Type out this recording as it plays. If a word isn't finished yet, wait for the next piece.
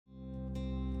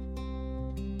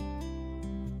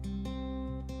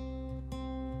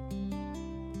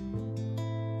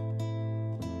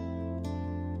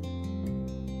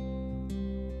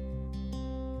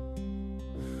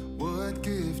What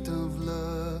gift of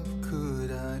love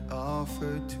could I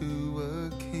offer to a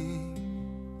king?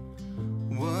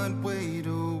 What weight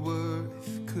or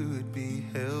worth could be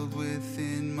held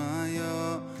within my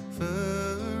offering,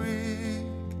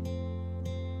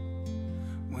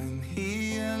 when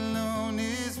he alone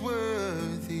is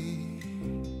worthy?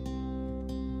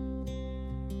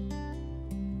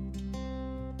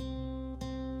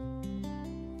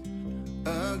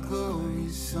 A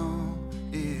glorious song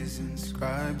is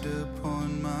inscribed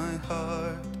upon my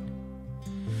heart,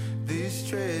 this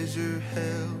treasure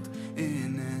held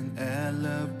in an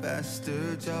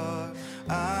alabaster jar.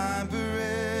 I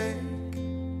break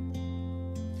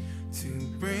to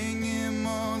bring him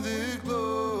all the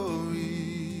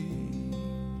glory.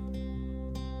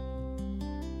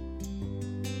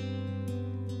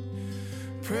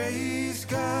 Praise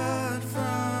God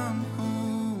from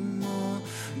whom all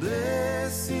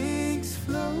blessings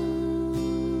flow.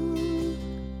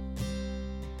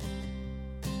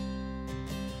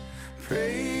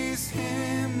 Praise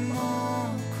him,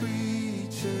 all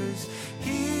creatures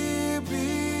here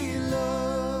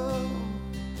below.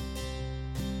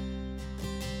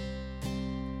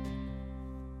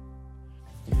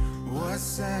 What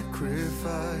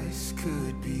sacrifice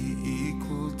could be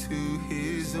equal to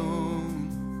his own?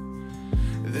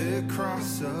 The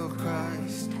cross of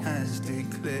Christ has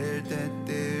declared that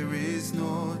there is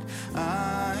naught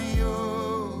I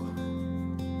owe,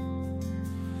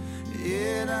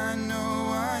 yet I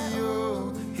know I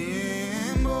owe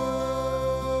him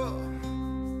all.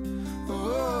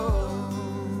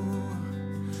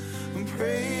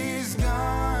 Praise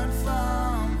God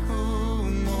from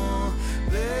whom all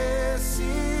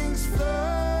blessings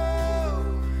flow.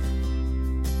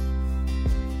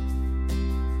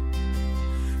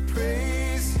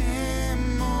 Praise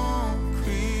him, all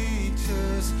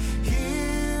creatures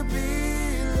here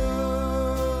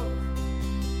below.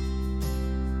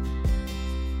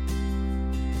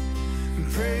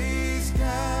 Praise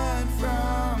God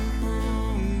from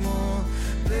whom all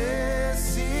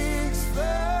blessings flow.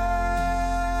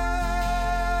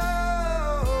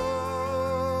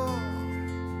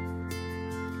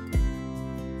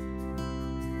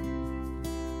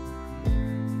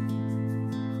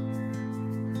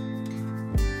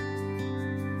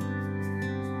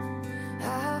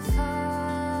 Our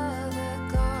Father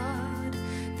God,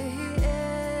 the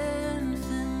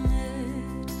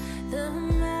infinite, the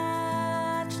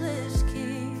matchless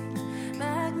King,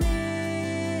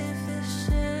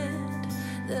 magnificent,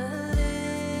 the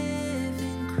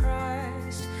living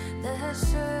Christ, the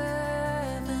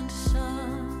servant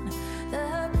Son,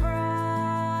 the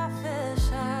prophesied,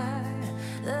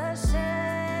 the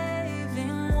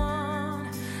saving one,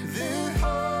 The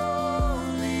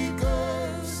Holy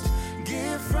Ghost,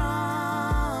 gift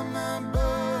from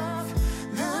above,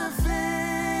 the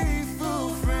faithful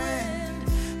friend,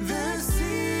 the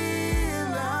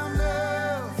seal of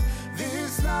love,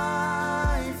 this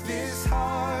life, this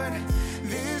heart,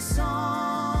 this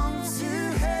song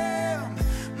to him,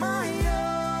 my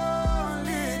all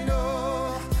in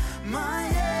all, my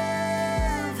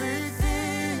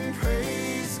everything.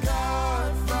 Praise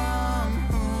God from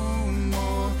whom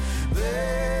all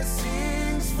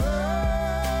blessings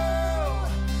flow.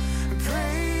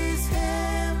 Praise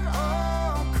him,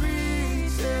 all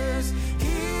creatures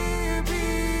here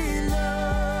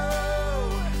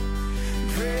below.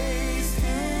 Praise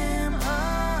him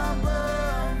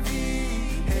above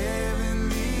the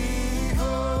heavenly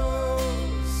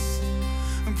hosts.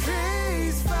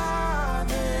 Praise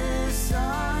Father,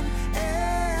 Son,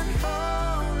 and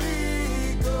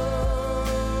Holy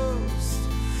Ghost.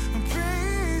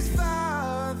 Praise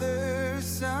Father,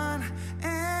 Son,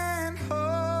 and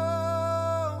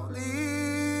Holy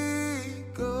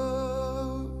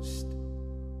Ghost.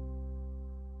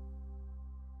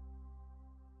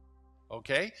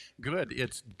 Okay, good.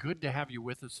 It's good to have you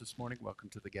with us this morning. Welcome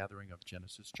to the gathering of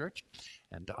Genesis Church.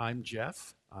 And I'm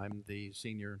Jeff. I'm the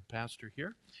senior pastor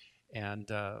here. And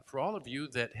for all of you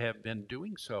that have been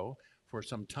doing so for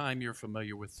some time, you're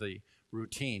familiar with the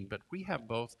routine. But we have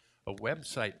both a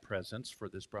website presence for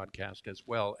this broadcast as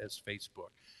well as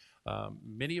Facebook.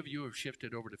 Many of you have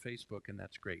shifted over to Facebook, and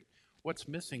that's great. What's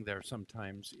missing there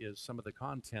sometimes is some of the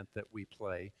content that we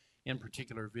play, in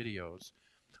particular videos.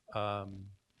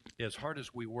 As hard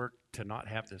as we work to not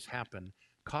have this happen,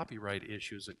 copyright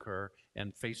issues occur,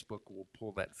 and Facebook will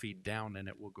pull that feed down and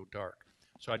it will go dark.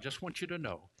 So I just want you to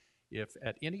know, if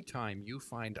at any time you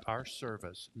find our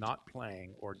service not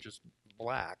playing or just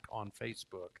black on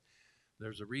Facebook,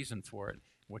 there's a reason for it.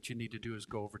 What you need to do is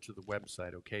go over to the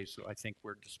website, okay? So I think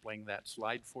we're displaying that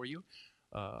slide for you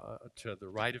to the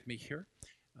right of me here.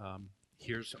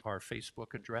 Here's our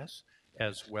Facebook address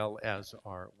as well as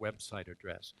our website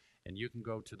address. And you can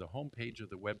go to the homepage of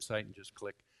the website and just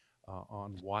click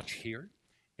on Watch Here,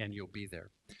 and you'll be there.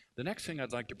 The next thing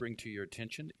I'd like to bring to your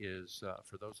attention is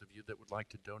for those of you that would like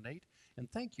to donate, and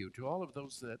thank you to all of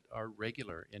those that are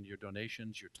regular in your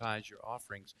donations, your tithes, your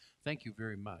offerings. Thank you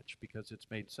very much, because it's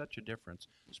made such a difference,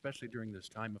 especially during this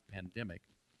time of pandemic,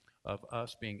 of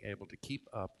us being able to keep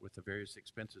up with the various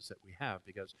expenses that we have,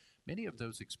 because many of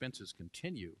those expenses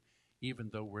continue even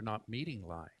though we're not meeting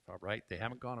live, all right? They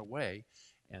haven't gone away,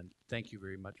 and thank you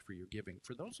very much for your giving.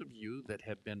 For those of you that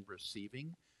have been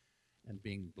receiving and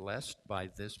being blessed by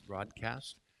this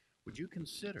broadcast, would you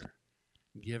consider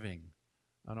giving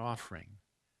an offering,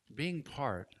 being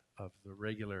part of the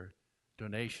regular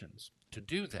donations? To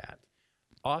do that,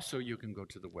 also you can go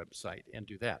to the website and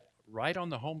do that. Right on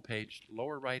the home page,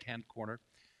 lower right-hand corner,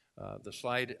 the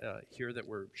slide here that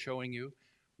we're showing you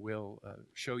will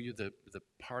show you the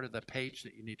part of the page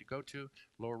that you need to go to.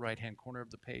 Lower right-hand corner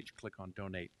of the page, click on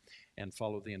Donate, and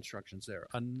follow the instructions there.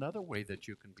 Another way that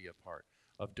you can be a part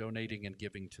of donating and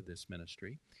giving to this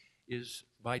ministry is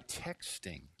by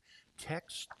texting.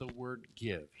 Text the word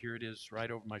GIVE. Here it is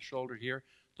right over my shoulder here,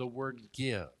 the word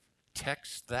GIVE.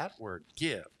 Text that word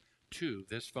GIVE to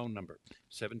this phone number,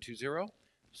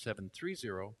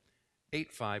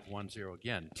 720-730-8510.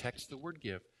 Again, text the word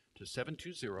GIVE to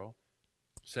 720-730-8510.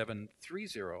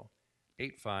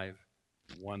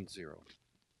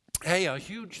 Hey, a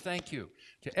huge thank you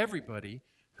to everybody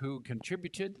who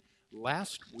contributed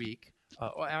last week,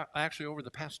 actually over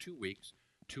the past 2 weeks,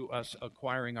 to us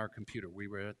acquiring our computer. We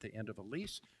were at the end of a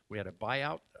lease. We had a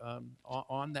buyout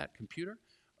on that computer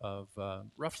of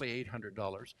roughly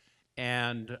 $800.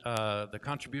 And the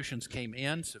contributions came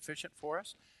in sufficient for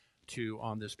us to,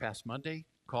 on this past Monday,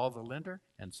 call the lender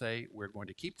and say, we're going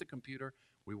to keep the computer,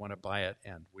 we want to buy it,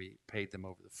 and we paid them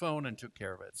over the phone and took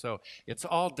care of it. So it's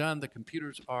all done. The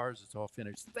computer's ours. It's all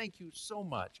finished. Thank you so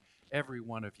much, every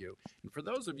one of you. And for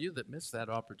those of you that missed that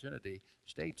opportunity,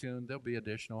 stay tuned. There'll be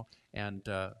additional. And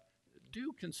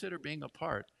do consider being a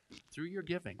part, through your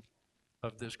giving,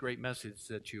 of this great message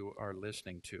that you are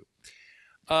listening to.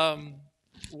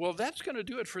 Well, that's going to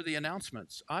do it for the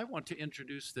announcements. I want to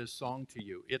introduce this song to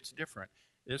you. It's different.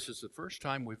 This is the first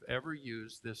time we've ever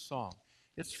used this song.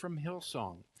 It's from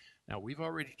Hillsong. Now, we've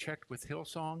already checked with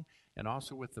Hillsong and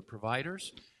also with the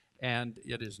providers, and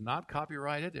it is not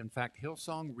copyrighted. In fact,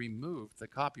 Hillsong removed the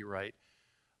copyright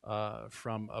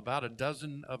from about a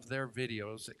dozen of their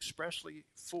videos expressly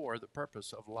for the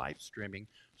purpose of live streaming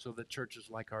so that churches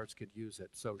like ours could use it.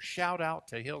 So shout out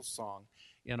to Hillsong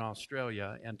in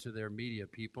Australia and to their media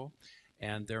people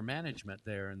and their management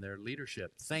there and their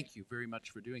leadership. Thank you very much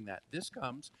for doing that. This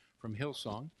comes from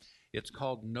Hillsong. It's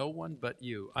called No One But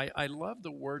You. I love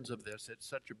the words of this. It's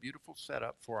such a beautiful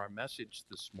setup for our message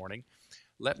this morning.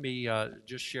 Let me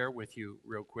just share with you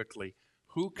real quickly.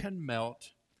 Who can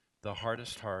melt the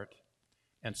hardest heart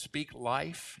and speak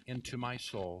life into my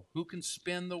soul? Who can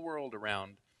spin the world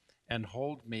around and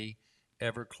hold me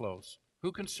ever close?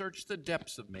 Who can search the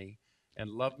depths of me and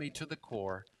love me to the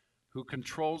core? Who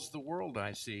controls the world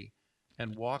I see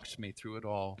and walks me through it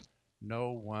all?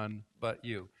 No one but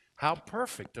you. How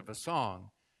perfect of a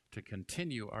song to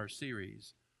continue our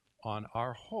series on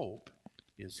Our Hope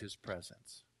is His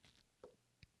Presence.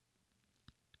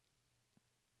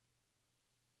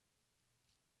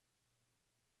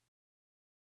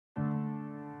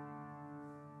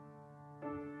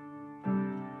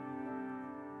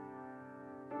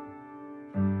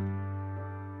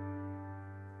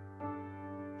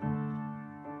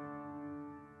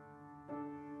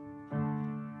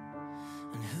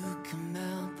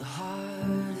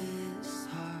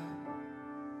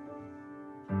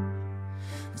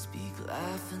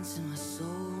 Into my soul,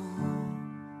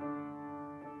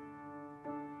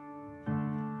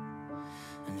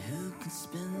 and who can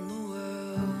spin the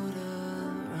world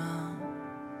around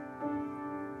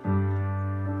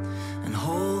and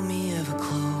hold me ever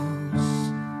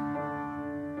close,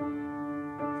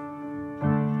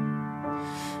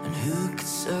 and who could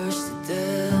search the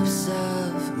depths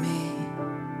of me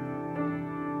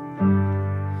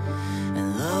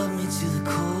and love me to the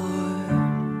core?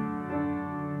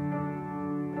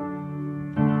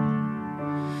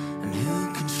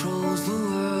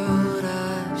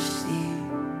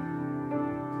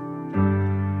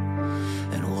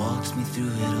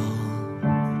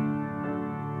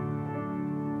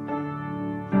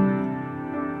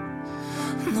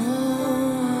 No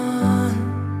one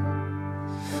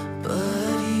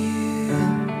but you.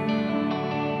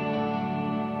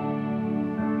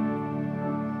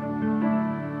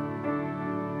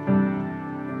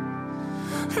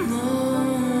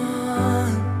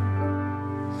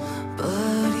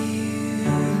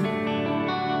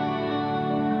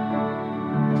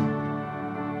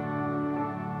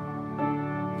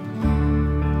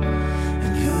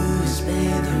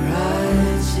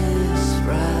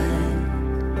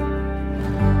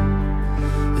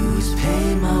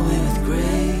 my way with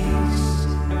grace.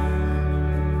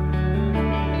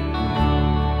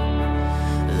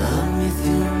 Love me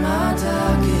through my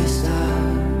darkest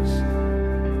hours,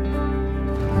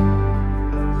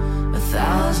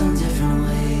 1,000 different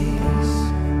ways.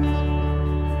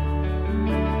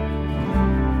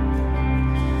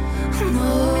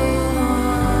 No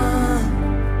one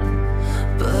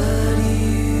but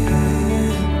you.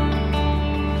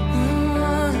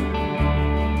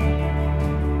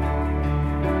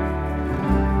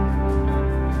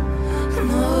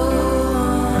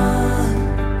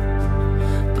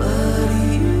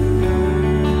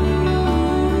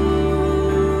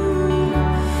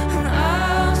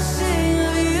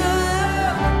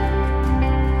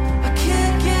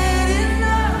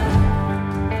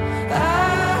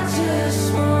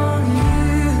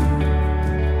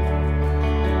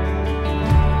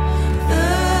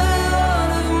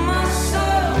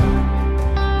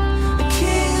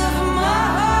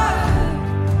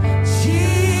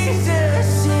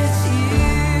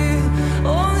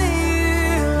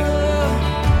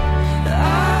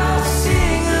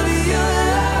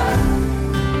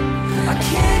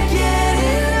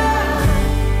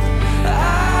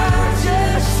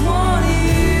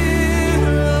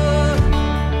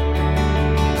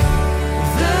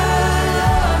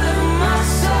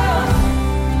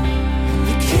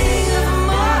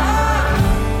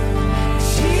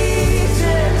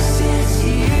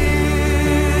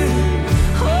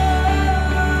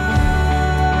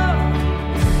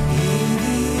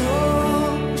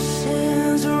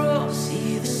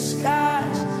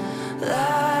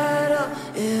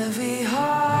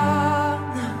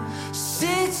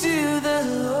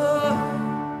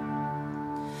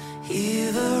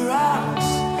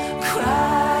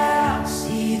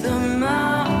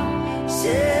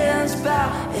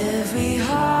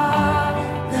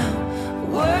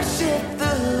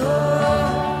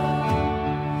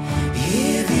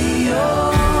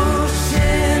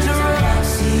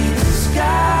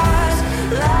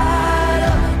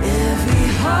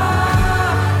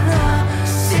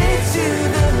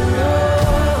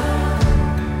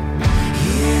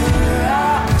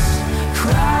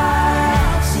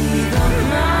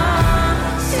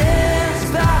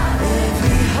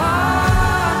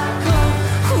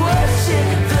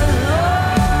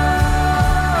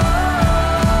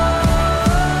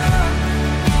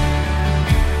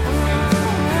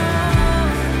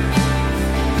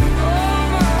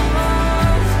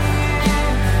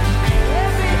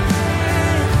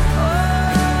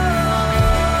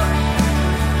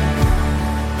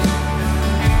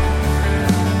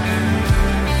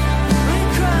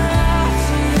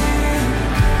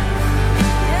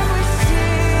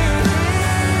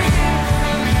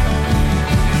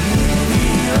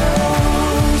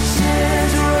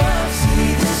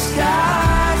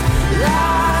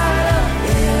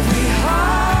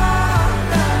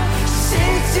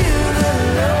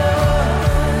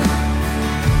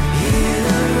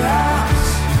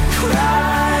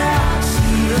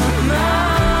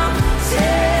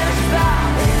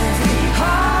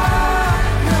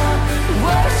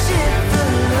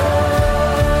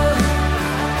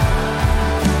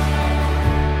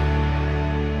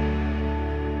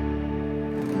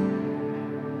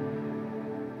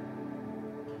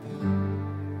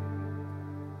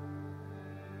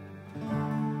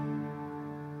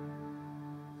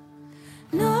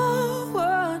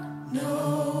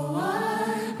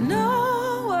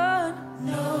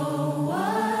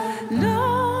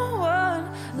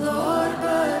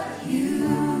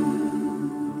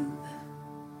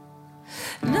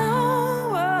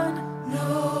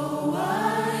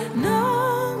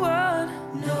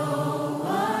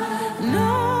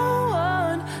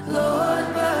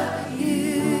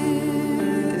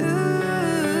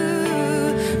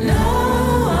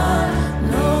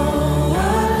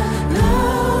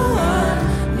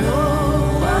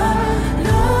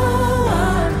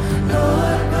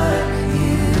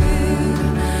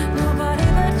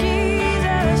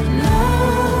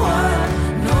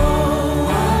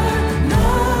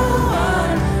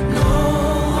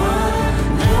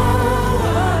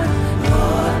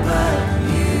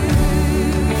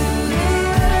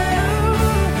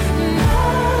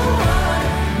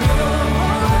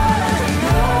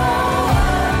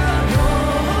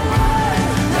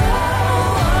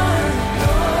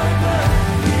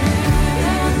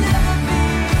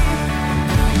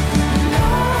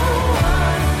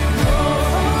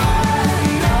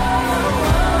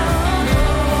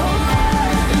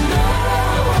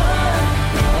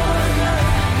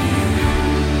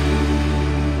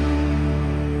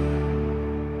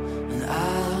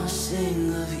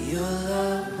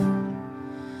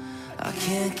 I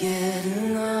can't get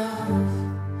enough.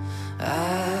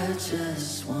 I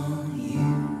just want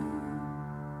you.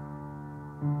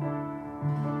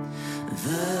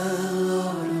 The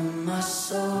Lord of my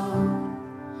soul,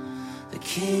 the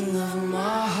King of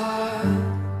my heart,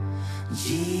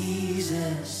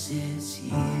 Jesus, it's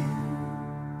you.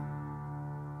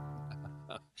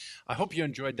 I hope you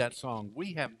enjoyed that song.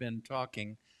 We have been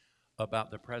talking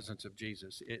about the presence of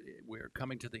Jesus. We're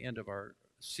coming to the end of our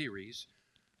series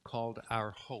called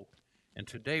Our Hope. And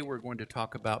today we're going to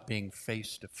talk about being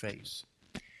face to face.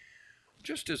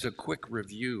 Just as a quick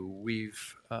review,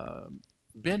 we've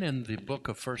been in the book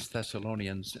of 1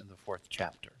 Thessalonians in the 4th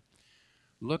chapter,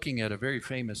 looking at a very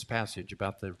famous passage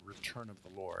about the return of the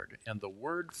Lord. And the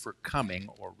word for coming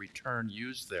or return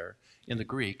used there in the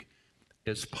Greek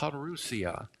is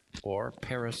parousia or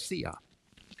parousia.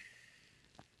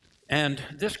 And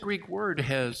this Greek word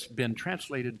has been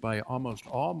translated by almost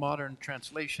all modern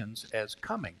translations as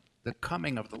coming, the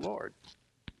coming of the Lord.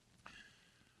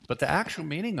 But the actual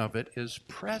meaning of it is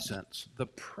presence, the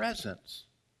presence,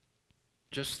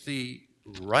 just the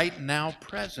right now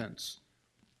presence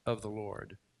of the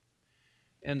Lord.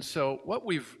 And so what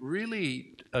we've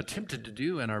really attempted to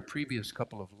do in our previous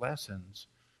couple of lessons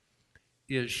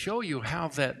is show you how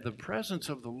that the presence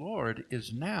of the Lord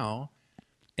is now,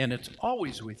 and it's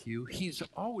always with you. He's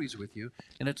always with you,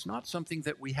 and it's not something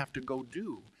that we have to go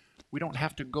do. We don't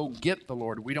have to go get the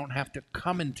Lord. We don't have to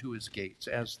come into his gates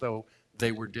as though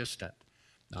they were distant.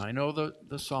 Now, I know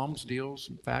the Psalms deals,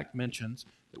 in fact, mentions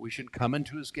that we should come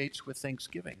into his gates with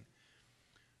thanksgiving.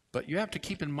 But you have to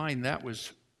keep in mind that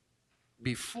was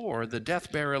before the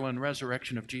death, burial, and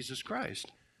resurrection of Jesus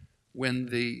Christ, when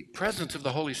the presence of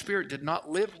the Holy Spirit did not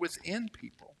live within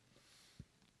people.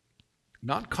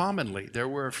 Not commonly. There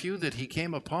were a few that he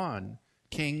came upon,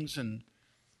 kings and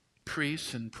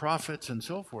priests and prophets and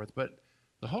so forth, but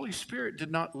the Holy Spirit did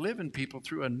not live in people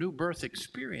through a new birth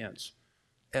experience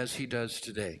as he does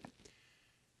today.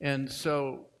 And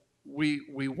so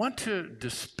we want to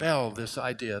dispel this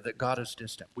idea that God is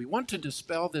distant. We want to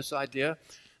dispel this idea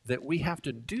that we have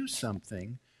to do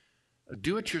something,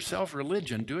 do-it-yourself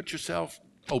religion, do-it-yourself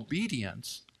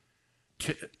obedience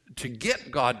to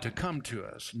get God to come to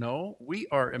us. No, we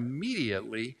are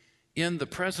immediately in the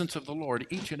presence of the Lord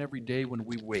each and every day when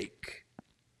we wake.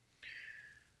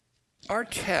 Our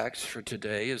text for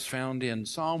today is found in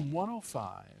Psalm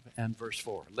 105 and verse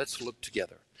 4. Let's look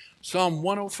together. Psalm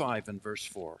 105 and verse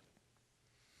 4.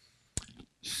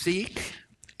 Seek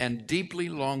and deeply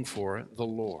long for the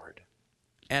Lord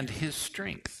and his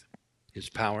strength, his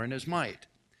power and his might.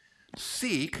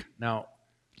 Seek, now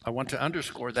I want to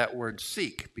underscore that word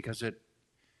seek because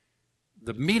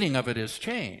the meaning of it has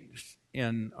changed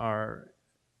in our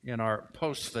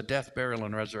post the death, burial,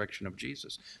 and resurrection of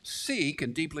Jesus. Seek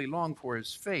and deeply long for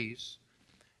his face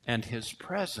and his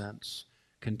presence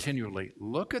continually.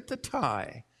 Look at the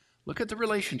tie. Look at the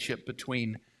relationship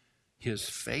between his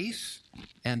face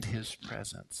and his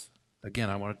presence.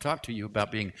 Again, I want to talk to you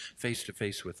about being face to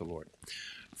face with the Lord.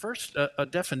 First, a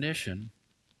definition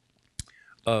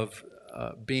of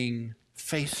being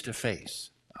face to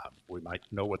face. We might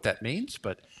know what that means,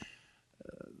 but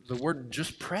the word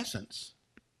just presence.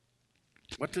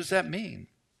 What does that mean?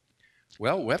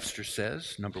 Well, Webster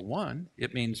says, number one,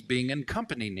 it means being in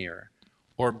company near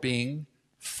or being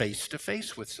face to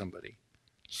face with somebody.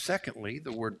 Secondly,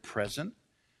 the word present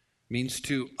means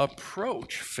to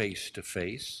approach face to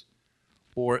face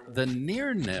or the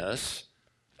nearness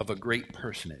of a great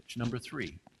personage. Number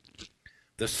three,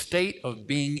 the state of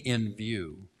being in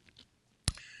view.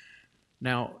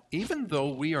 Now, even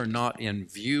though we are not in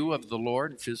view of the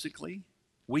Lord physically,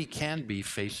 we can be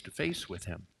face to face with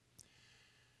him.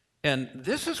 And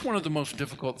this is one of the most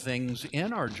difficult things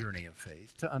in our journey of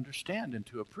faith to understand and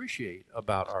to appreciate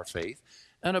about our faith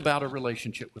and about a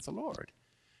relationship with the Lord.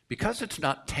 Because it's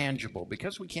not tangible,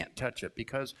 because we can't touch it,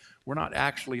 because we're not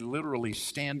actually literally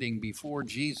standing before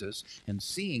Jesus and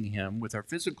seeing him with our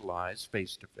physical eyes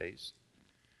face to face,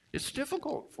 it's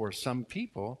difficult for some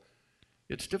people.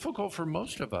 It's difficult for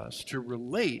most of us to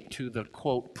relate to the,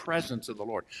 quote, presence of the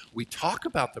Lord. We talk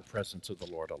about the presence of the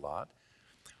Lord a lot.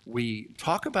 We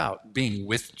talk about being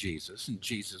with Jesus, and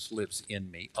Jesus lives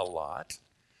in me a lot.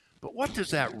 But what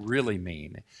does that really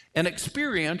mean? And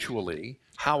experientially,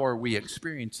 how are we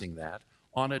experiencing that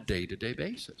on a day-to-day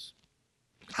basis?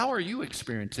 How are you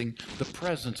experiencing the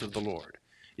presence of the Lord?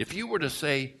 If you were to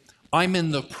say, I'm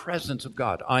in the presence of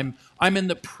God, I'm in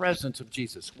the presence of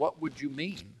Jesus, what would you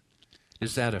mean?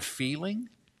 Is that a feeling?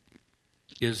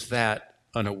 Is that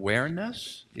an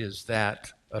awareness? Is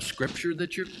that a scripture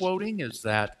that you're quoting? Is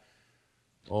that,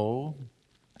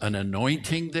 an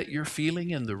anointing that you're feeling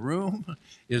in the room?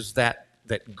 Is that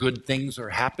good things are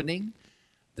happening?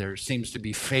 There seems to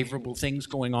be favorable things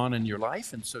going on in your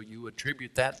life, and so you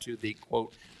attribute that to the,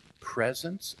 quote,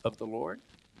 presence of the Lord?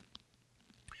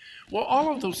 Well,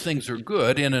 all of those things are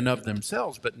good in and of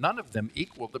themselves, but none of them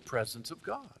equal the presence of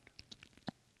God.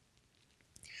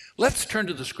 Let's turn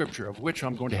to the scripture, of which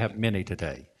I'm going to have many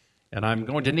today. And I'm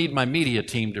going to need my media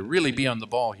team to really be on the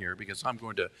ball here, because I'm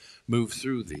going to move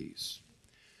through these.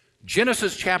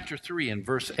 Genesis chapter 3 and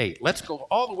verse 8. Let's go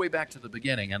all the way back to the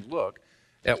beginning and look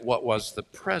at what was the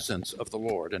presence of the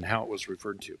Lord and how it was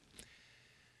referred to.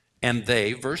 And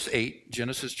they, verse 8,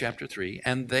 Genesis chapter 3,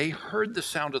 and they heard the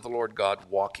sound of the Lord God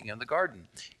walking in the garden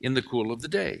in the cool of the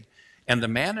day. And the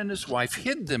man and his wife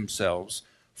hid themselves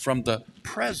from the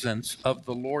presence of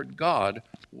the Lord God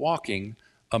walking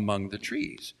among the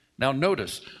trees. Now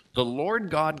notice, the Lord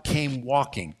God came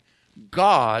walking.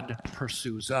 God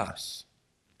pursues us.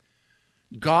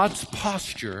 God's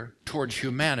posture towards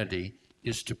humanity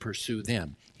is to pursue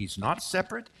them. He's not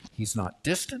separate. He's not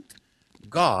distant.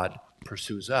 God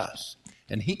pursues us.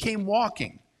 And he came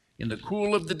walking in the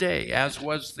cool of the day, as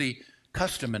was the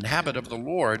custom and habit of the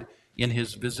Lord in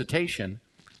his visitation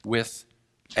with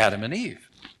Adam and Eve.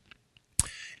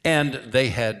 And they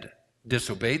had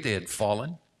disobeyed, they had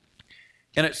fallen.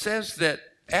 And it says that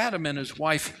Adam and his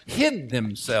wife hid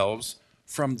themselves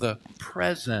from the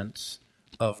presence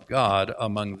of God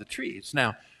among the trees.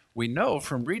 Now, we know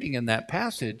from reading in that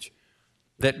passage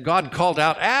that God called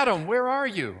out, Adam, where are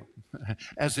you?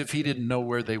 As if he didn't know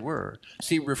where they were.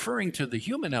 See, referring to the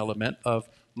human element of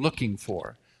looking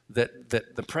for, that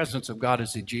the presence of God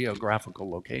is a geographical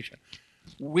location.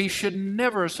 We should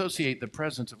never associate the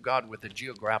presence of God with a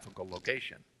geographical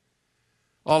location.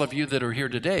 All of you that are here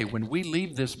today, when we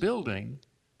leave this building,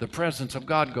 the presence of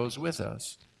God goes with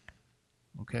us.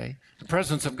 Okay? The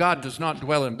presence of God does not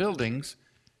dwell in buildings.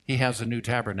 He has a new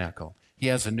tabernacle. He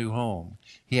has a new home.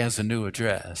 He has a new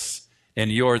address.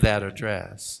 And you're that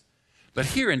address. But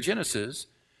here in Genesis,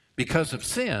 because of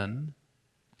sin,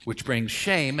 which brings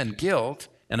shame and guilt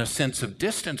and a sense of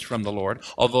distance from the Lord,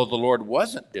 although the Lord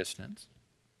wasn't distant,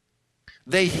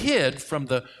 they hid from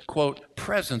the, quote,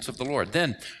 presence of the Lord.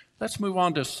 Then let's move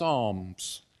on to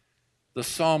Psalms. The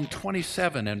Psalm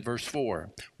 27 and verse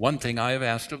 4. One thing I have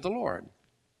asked of the Lord,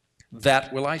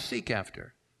 that will I seek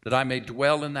after, that I may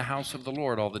dwell in the house of the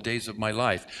Lord all the days of my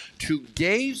life, to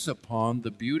gaze upon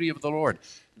the beauty of the Lord.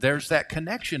 There's that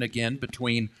connection again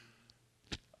between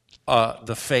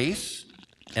the face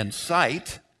and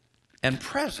sight and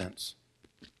presence.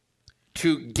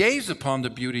 To gaze upon the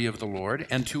beauty of the Lord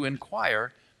and to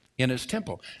inquire in his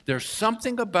temple. There's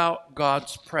something about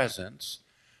God's presence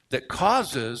that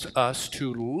causes us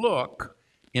to look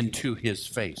into his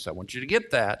face. I want you to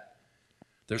get that.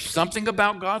 There's something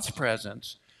about God's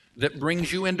presence that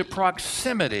brings you into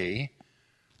proximity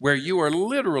where you are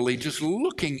literally just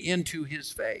looking into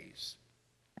his face.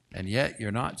 And yet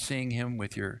you're not seeing him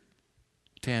with your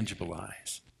tangible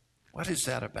eyes. What is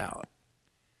that about?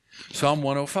 Psalm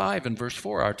 105 and verse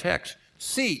 4, our text.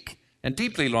 Seek and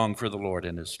deeply long for the Lord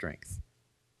in his strength,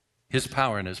 his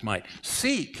power and his might.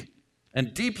 Seek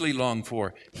and deeply long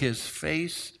for his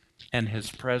face and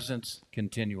his presence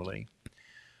continually.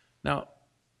 Now,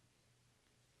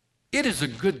 it is a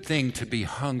good thing to be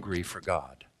hungry for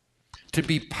God, to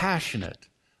be passionate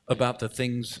about the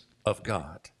things of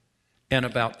God and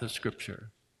about the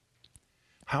Scripture.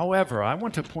 However, I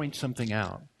want to point something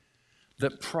out,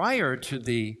 that prior to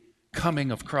the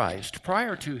coming of Christ,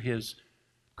 prior to his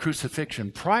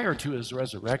crucifixion, prior to his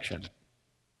resurrection,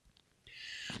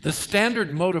 the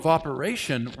standard mode of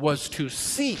operation was to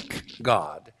seek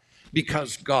God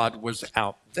because God was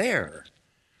out there.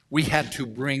 We had to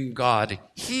bring God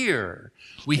here.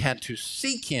 We had to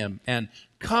seek him and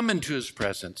come into his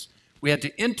presence. We had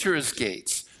to enter his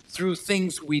gates through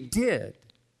things we did.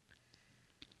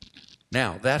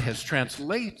 Now, that's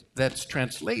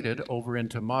translated over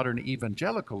into modern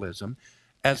evangelicalism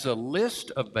as a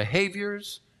list of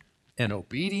behaviors and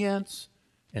obedience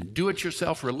and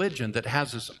do-it-yourself religion that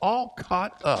has us all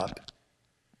caught up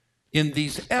in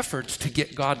these efforts to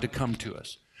get God to come to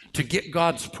us, to get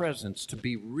God's presence to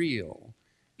be real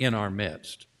in our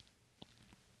midst.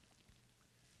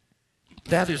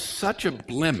 That is such a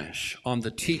blemish on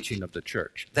the teaching of the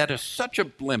church. That is such a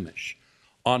blemish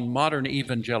on modern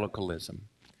evangelicalism.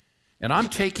 And I'm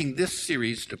taking this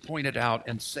series to point it out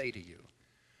and say to you,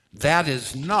 that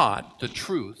is not the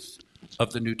truth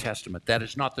of the New Testament. That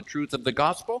is not the truth of the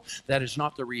gospel. That is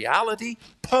not the reality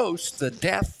post the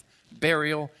death,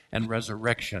 burial, and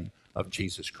resurrection of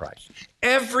Jesus Christ.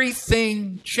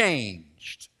 Everything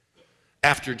changed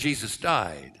after Jesus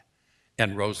died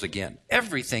and rose again.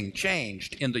 Everything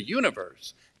changed in the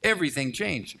universe. Everything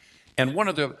changed. And one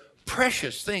of the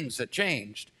precious things that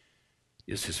changed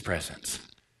is his presence.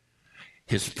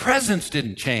 His presence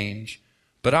didn't change,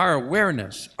 but our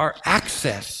awareness, our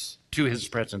access to his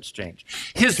presence changed.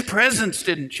 His presence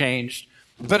didn't change,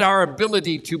 but our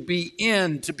ability to be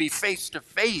face to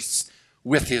face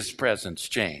with his presence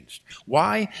changed.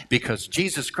 Why? Because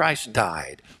Jesus Christ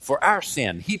died for our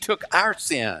sin. He took our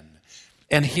sin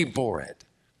and he bore it.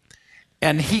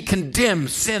 And he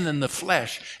condemned sin in the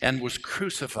flesh and was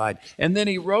crucified. And then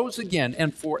he rose again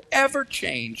and forever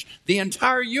changed the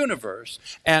entire universe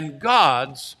and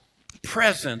God's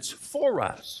presence for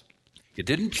us. It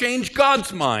didn't change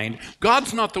God's mind.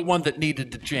 God's not the one that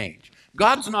needed to change.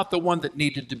 God's not the one that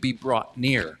needed to be brought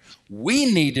near. We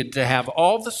needed to have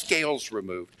all the scales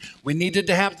removed. We needed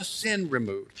to have the sin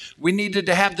removed. We needed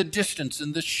to have the distance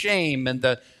and the shame and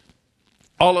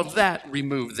all of that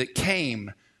removed that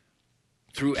came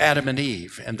through Adam and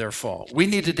Eve and their fall. We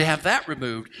needed to have that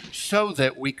removed so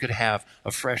that we could have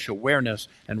a fresh awareness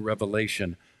and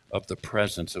revelation of the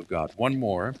presence of God. One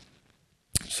more,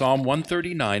 Psalm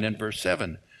 139 and verse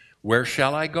 7. Where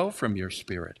shall I go from your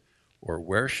spirit? Or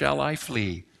where shall I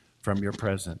flee from your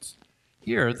presence?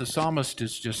 Here, the psalmist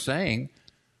is just saying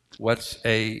what's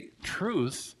a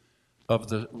truth of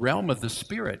the realm of the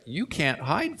spirit. You can't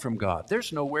hide from God.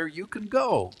 There's nowhere you can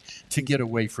go to get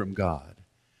away from God.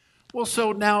 Well,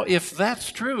 so now if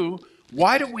that's true,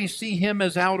 why do we see him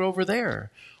as out over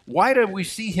there? Why do we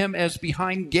see him as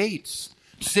behind gates,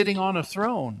 sitting on a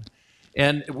throne?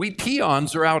 And we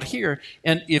peons are out here.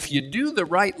 And if you do the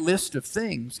right list of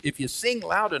things, if you sing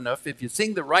loud enough, if you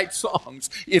sing the right songs,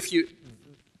 if you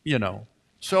know,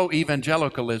 so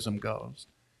evangelicalism goes,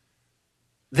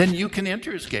 then you can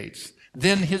enter his gates.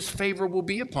 Then his favor will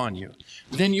be upon you.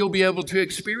 Then you'll be able to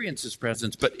experience his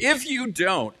presence. But if you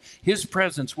don't, his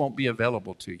presence won't be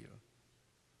available to you.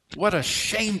 What a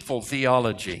shameful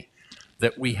theology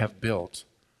that we have built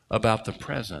about the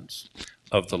presence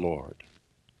of the Lord.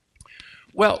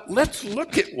 Well, let's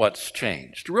look at what's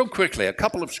changed. Real quickly, a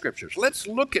couple of scriptures. Let's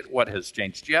look at what has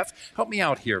changed. Jeff, help me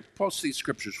out here. Post these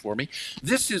scriptures for me.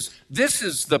 This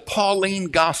is the Pauline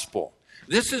gospel.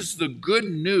 This is the good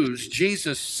news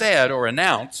Jesus said or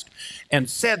announced and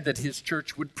said that his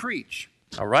church would preach,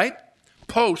 all right,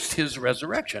 post his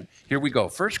resurrection. Here we go,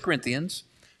 1 Corinthians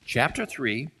chapter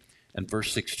 3 and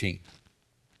verse 16.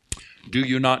 Do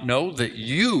you not know that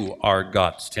you are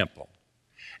God's temple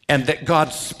and that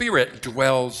God's Spirit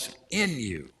dwells in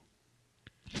you?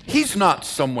 He's not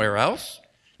somewhere else.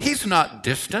 He's not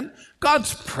distant.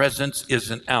 God's presence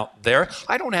isn't out there.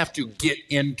 I don't have to get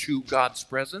into God's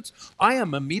presence. I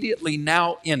am immediately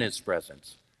now in his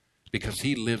presence because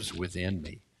he lives within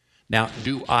me. Now,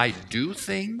 do I do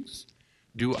things?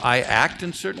 Do I act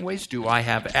in certain ways? Do I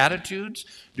have attitudes?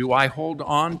 Do I hold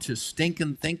on to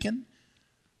stinking thinking?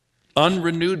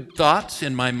 Unrenewed thoughts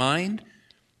in my mind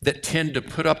that tend to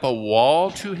put up a wall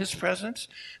to his presence,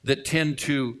 that tend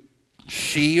to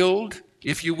shield,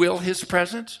 if you will, his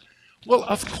presence? Well,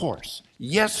 of course.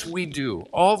 Yes, we do,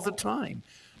 all the time.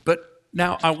 But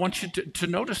now I want you to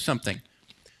notice something.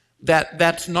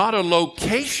 That's not a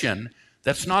location,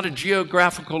 that's not a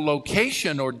geographical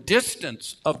location or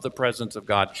distance of the presence of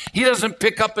God. He doesn't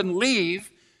pick up and leave.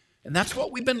 And that's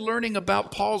what we've been learning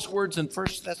about Paul's words in 1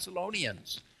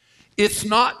 Thessalonians. It's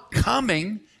not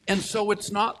coming, and so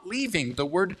it's not leaving. The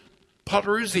word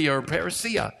parousia or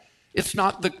parousia. It's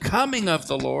not the coming of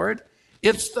the Lord.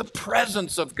 It's the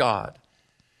presence of God.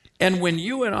 And when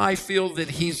you and I feel that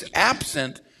he's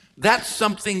absent, that's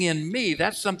something in me.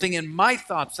 That's something in my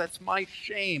thoughts. That's my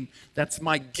shame. That's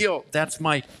my guilt. That's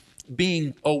my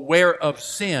being aware of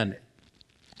sin.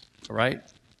 All right?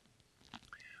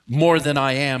 More than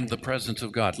I am the presence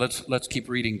of God. Let's keep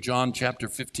reading. John chapter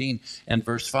 15 and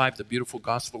verse 5, the beautiful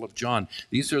gospel of John.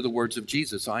 These are the words of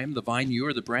Jesus. I am the vine, you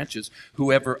are the branches.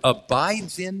 Whoever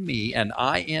abides in me and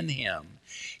I in him,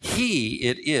 he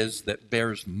it is that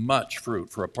bears much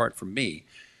fruit, for apart from me,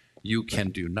 you can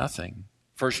do nothing.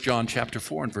 1 John chapter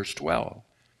 4 and verse 12.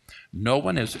 No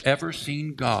one has ever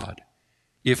seen God.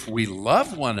 If we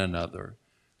love one another,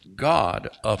 God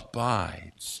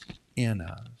abides in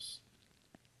us,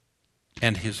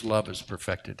 and his love is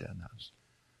perfected in us.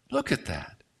 Look at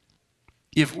that.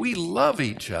 If we love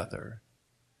each other,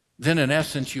 then in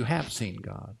essence you have seen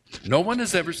God. No one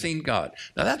has ever seen God.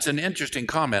 Now that's an interesting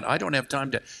comment. I don't have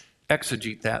time to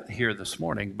exegete that here this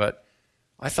morning, but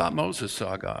I thought Moses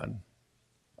saw God.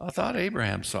 I thought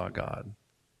Abraham saw God.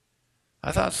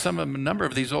 I thought a number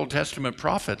of these Old Testament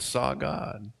prophets saw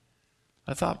God.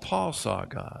 I thought Paul saw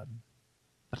God.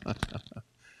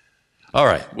 All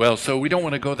right, well, so we don't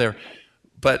want to go there.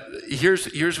 But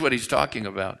here's what he's talking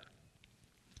about.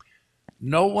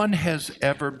 No one has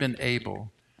ever been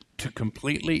able to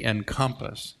completely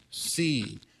encompass,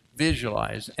 see,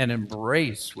 visualize, and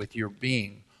embrace with your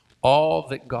being all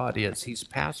that God is. He's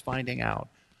past finding out.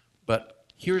 But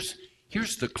here's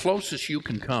the closest you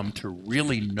can come to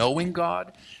really knowing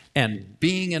God and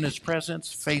being in his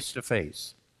presence face to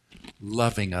face.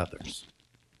 Loving others.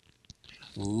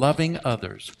 Loving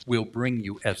others will bring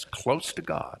you as close to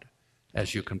God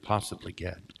as you can possibly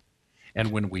get.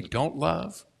 And when we don't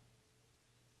love,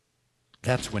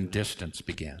 that's when distance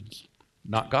begins.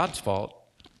 Not God's fault,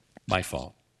 my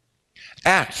fault.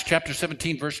 Acts chapter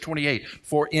 17, verse 28.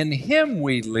 For in him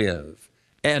we live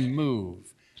and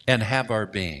move and have our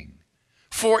being.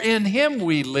 For in him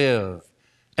we live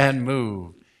and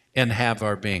move and have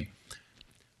our being.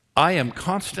 I am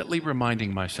constantly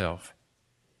reminding myself,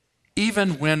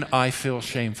 even when I feel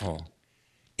shameful,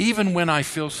 even when I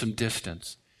feel some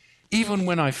distance, even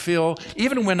when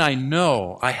I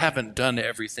know I haven't done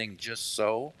everything just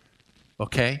so,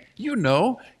 okay? You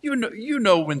know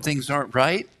when things aren't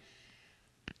right.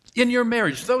 In your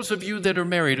marriage, those of you that are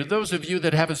married, or those of you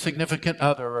that have a significant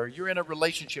other, or you're in a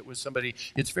relationship with somebody,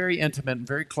 it's very intimate and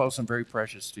very close and very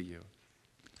precious to you.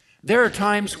 There are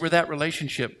times where that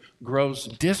relationship grows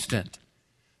distant.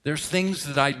 There's things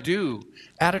that I do,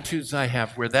 attitudes I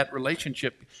have, where that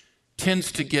relationship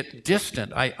tends to get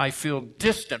distant. I feel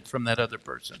distant from that other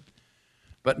person.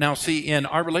 But now see, in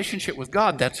our relationship with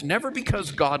God, that's never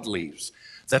because God leaves.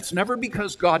 That's never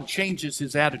because God changes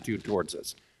his attitude towards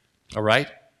us. All right?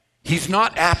 He's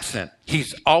not absent.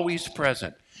 He's always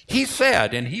present. He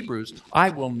said in Hebrews, I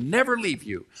will never leave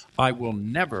you. I will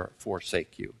never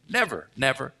forsake you. Never,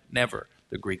 never, never,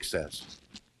 the Greek says.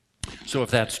 So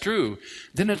if that's true,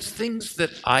 then it's things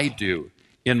that I do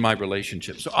in my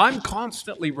relationship. So I'm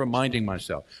constantly reminding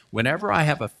myself, whenever I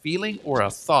have a feeling or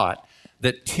a thought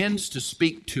that tends to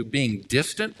speak to being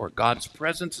distant, or God's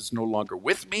presence is no longer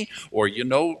with me, or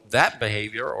that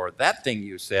behavior or that thing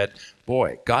you said,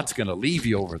 boy, God's going to leave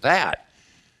you over that.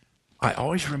 I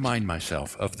always remind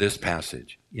myself of this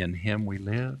passage. In him we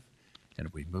live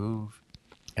and we move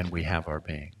and we have our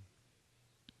being.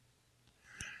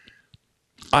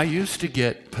 I used to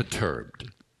get perturbed.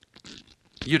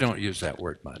 You don't use that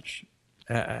word much.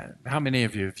 How many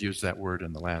of you have used that word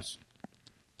in the last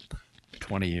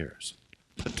 20 years?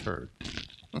 Perturbed.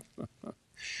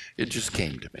 It just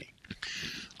came to me.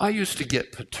 I used to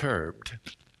get perturbed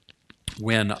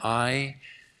when I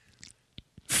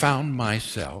found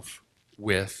myself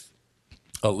with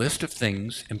a list of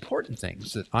things, important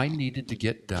things that I needed to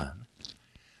get done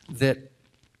that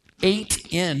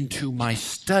ate into my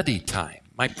study time,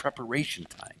 my preparation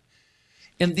time.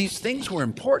 And these things were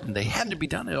important. They had to be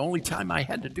done at the only time I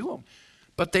had to do them.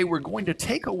 But they were going to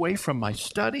take away from my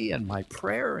study and my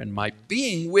prayer and my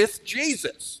being with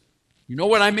Jesus. You know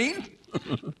what I mean?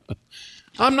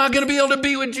 I'm not going to be able to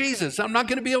be with Jesus. I'm not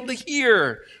going to be able to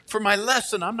hear for my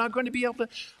lesson. I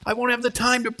won't have the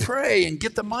time to pray and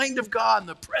get the mind of God and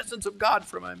the presence of God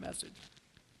for my message.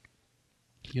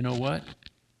 You know what?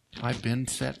 I've been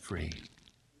set free.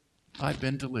 I've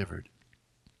been delivered.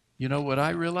 You know what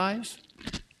I realize?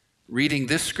 Reading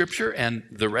this scripture and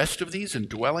the rest of these and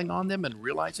dwelling on them and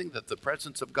realizing that the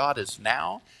presence of God is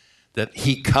now, that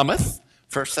he cometh,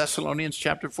 1 Thessalonians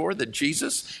chapter 4, that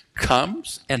Jesus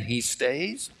comes and he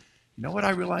stays. You know what I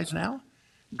realize now?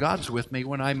 God's with me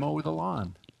when I mow the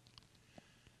lawn.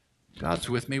 God's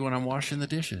with me when I'm washing the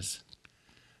dishes.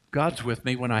 God's with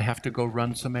me when I have to go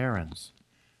run some errands.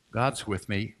 God's with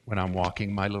me when I'm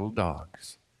walking my little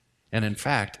dogs. And in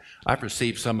fact, I've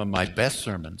received some of my best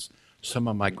sermons, some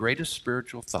of my greatest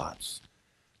spiritual thoughts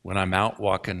when I'm out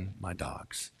walking my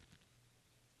dogs.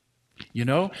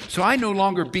 So I no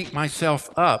longer beat myself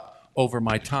up over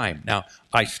my time. Now,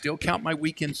 I still count my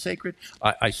weekend sacred.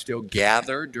 I still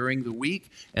gather during the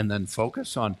week and then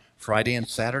focus on Friday and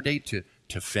Saturday to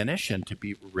finish and to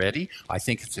be ready. I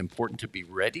think it's important to be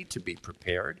ready, to be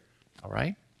prepared, all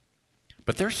right?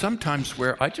 But there's some times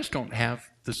where I just don't have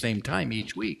the same time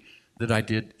each week that I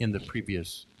did in the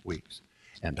previous weeks.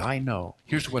 And I know,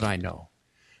 here's what I know,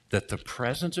 that the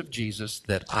presence of Jesus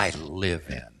that I live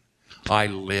in, I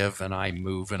live and I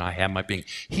move and I have my being.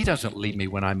 He doesn't leave me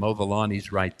when I mow the lawn.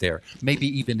 He's right there. Maybe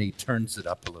even he turns it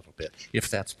up a little bit, if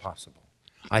that's possible.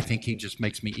 I think he just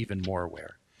makes me even more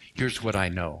aware. Here's what I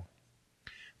know,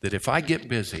 that if I get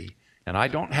busy and I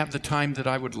don't have the time that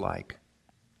I would like,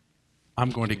 I'm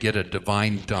going to get a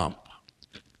divine dump.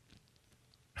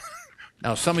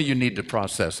 Now, some of you need to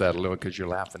process that a little because you're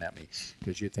laughing at me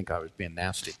because you think I was being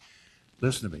nasty.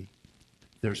 Listen to me.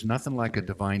 There's nothing like a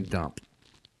divine dump.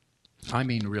 I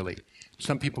mean, really.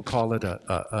 Some people call it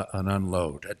an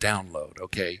unload, a download,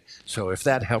 okay? So if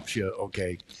that helps you,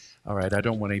 okay. All right, I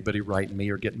don't want anybody writing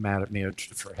me or getting mad at me.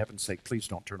 For heaven's sake, please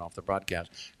don't turn off the broadcast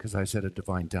because I said a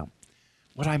divine dump.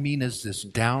 What I mean is this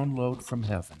download from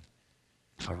heaven,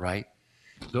 all right?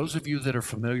 Those of you that are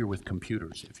familiar with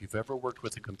computers, if you've ever worked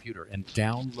with a computer and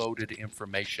downloaded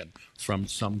information from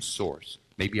some source,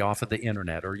 maybe off of the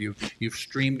internet, or you've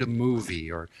streamed a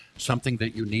movie or something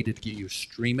that you needed to get, you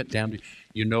stream it down,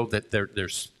 you know that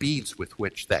there's speeds with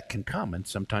which that can come. And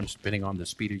sometimes depending on the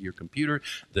speed of your computer,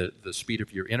 the speed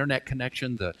of your internet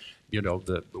connection, the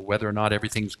whether or not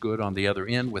everything's good on the other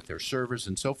end with their servers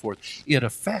and so forth, it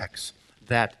affects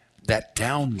that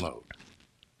download.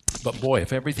 But boy,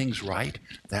 if everything's right,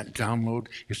 that download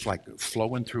is like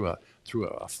flowing through a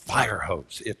fire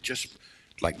hose. It's just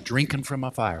like drinking from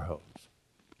a fire hose.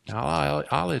 Now,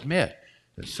 I'll admit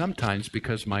that sometimes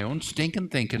because my own stinking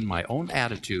thinking, my own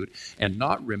attitude, and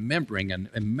not remembering and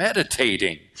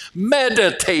meditating,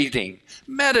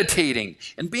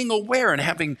 and being aware and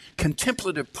having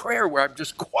contemplative prayer where I'm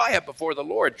just quiet before the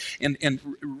Lord and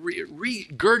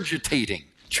regurgitating,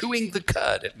 chewing the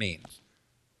cud, it means.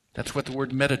 That's what the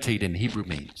word meditate in Hebrew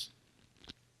means.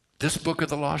 This book of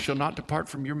the law shall not depart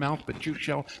from your mouth, but you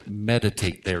shall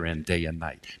meditate therein day and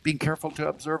night, being careful to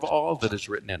observe all that is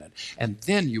written in it. And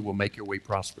then you will make your way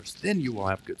prosperous. Then you will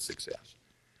have good success.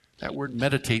 That word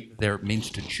meditate there means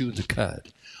to chew the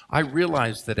cud. I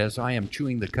realize that as I am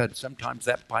chewing the cud, sometimes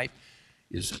that pipe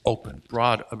is open,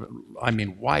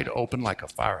 wide open like a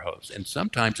fire hose. And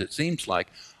sometimes it seems like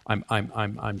I'm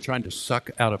trying to suck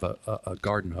out of a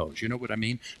garden hose. You know what I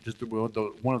mean? Just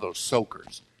one of those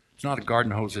soakers. It's not a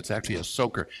garden hose, it's actually a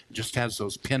soaker. It just has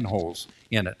those pinholes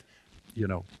in it,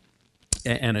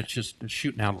 and it's just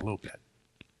shooting out a little bit.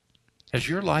 Has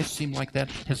your life seemed like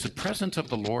that? Has the presence of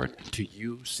the Lord to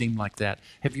you seemed like that?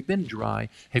 Have you been dry?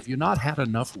 Have you not had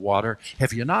enough water?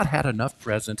 Have you not had enough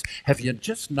presence? Have you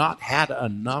just not had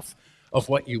enough of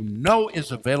what you know is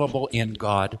available in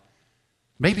God?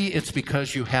 Maybe it's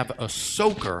because you have a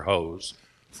soaker hose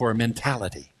for a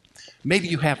mentality. Maybe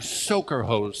you have soaker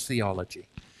hose theology.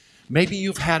 Maybe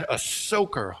you've had a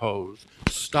soaker hose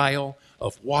style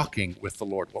of walking with the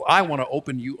Lord. Well, I want to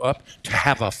open you up to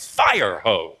have a fire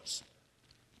hose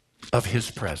of His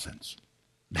presence.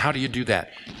 And how do you do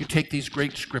that? You take these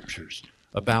great scriptures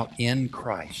about in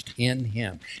Christ, in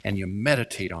Him, and you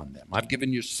meditate on them. I've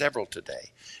given you several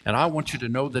today. And I want you to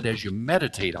know that as you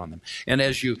meditate on them, and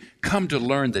as you come to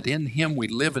learn that in Him we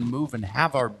live and move and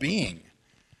have our being,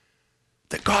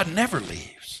 that God never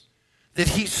leaves. That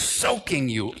He's soaking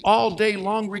you all day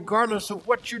long, regardless of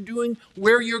what you're doing,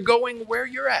 where you're going, where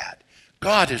you're at.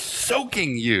 God is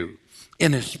soaking you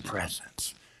in His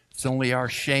presence. It's only our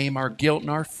shame, our guilt,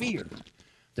 and our fear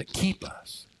that keep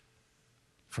us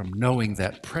from knowing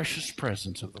that precious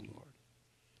presence of the Lord.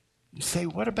 You say,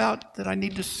 what about that I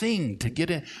need to sing to get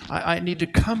in? I need to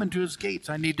come into His gates.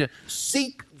 I need to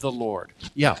seek the Lord.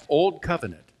 Yeah, Old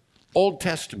Covenant, Old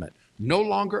Testament no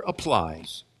longer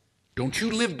applies. Don't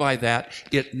you live by that.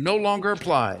 It no longer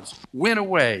applies. Went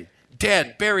away,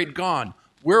 dead, buried, gone.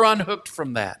 We're unhooked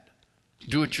from that.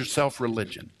 Do-it-yourself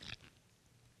religion.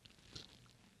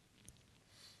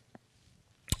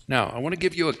 Now, I want to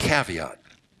give you a caveat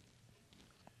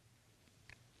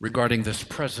regarding this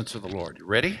presence of the Lord. You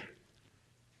ready?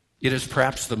 It is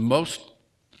perhaps the most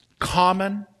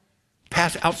common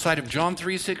passage outside of John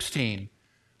 3:16,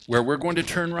 where we're going to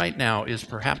turn right now, is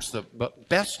perhaps the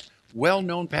best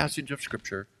well-known passage of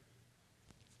Scripture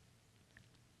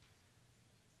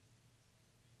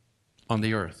on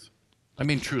the earth. I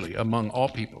mean, truly, among all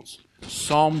peoples.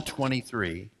 Psalm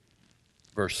 23,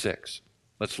 verse 6.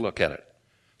 Let's look at it.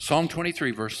 Psalm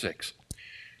 23, verse 6.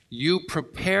 You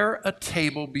prepare a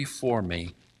table before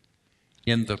me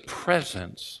in the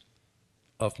presence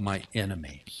of my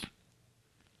enemies.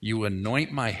 You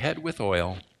anoint my head with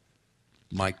oil,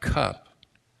 my cup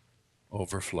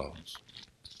overflows.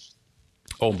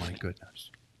 Oh my goodness.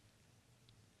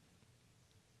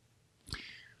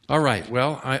 All right,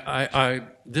 well, I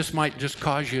this might just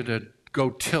cause you to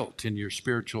go tilt in your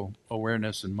spiritual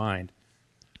awareness and mind,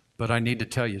 but I need to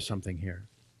tell you something here.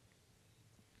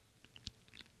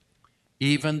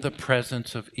 Even the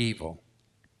presence of evil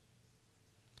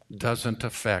doesn't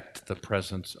affect the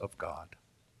presence of God.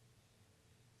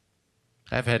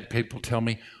 I've had people tell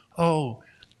me, oh,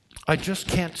 I just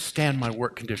can't stand my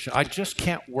work condition. I just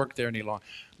can't work there any longer.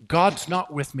 God's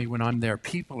not with me when I'm there.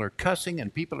 People are cussing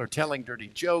and people are telling dirty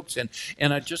jokes, and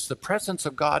the presence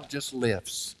of God just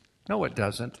lifts. No, it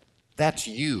doesn't. That's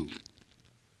you.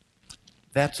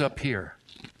 That's up here.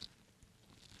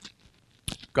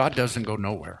 God doesn't go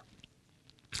nowhere.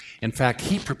 In fact,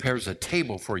 he prepares a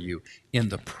table for you in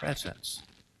the presence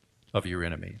of your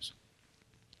enemies.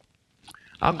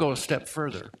 I'll go a step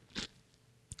further.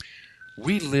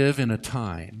 We live in a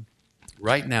time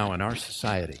right now in our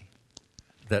society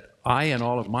that I, in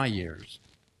all of my years,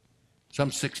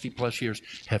 some 60 plus years,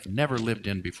 have never lived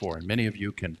in before. And many of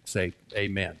you can say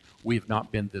amen. We have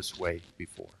not been this way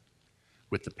before.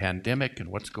 With the pandemic and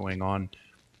what's going on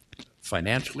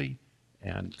financially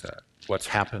and what's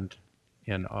happened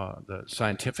in the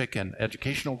scientific and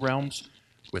educational realms,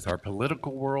 with our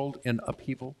political world in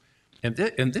upheaval. And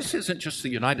this isn't just the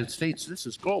United States, this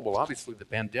is global. Obviously the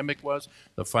pandemic was,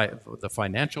 the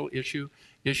financial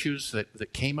issues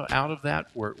that came out of that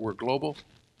were global.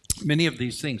 Many of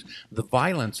these things, the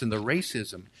violence and the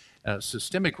racism,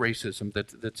 systemic racism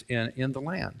that's in the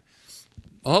land.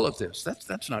 All of this,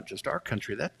 that's not just our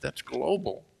country, that's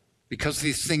global. Because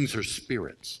these things are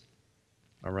spirits,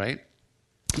 all right?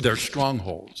 They're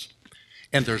strongholds.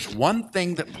 And there's one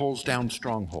thing that pulls down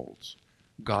strongholds,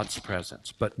 God's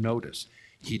presence. But notice,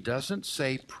 he doesn't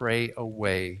say pray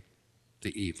away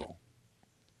the evil.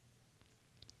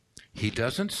 He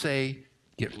doesn't say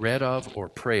get rid of or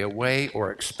pray away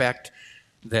or expect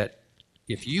that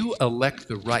if you elect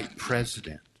the right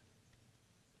president,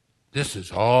 this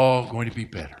is all going to be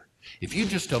better. If you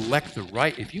just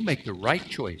if you make the right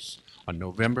choice on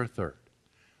November 3rd,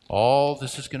 all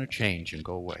this is going to change and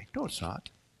go away. No, it's not.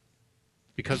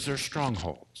 Because there's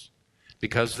strongholds.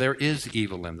 Because there is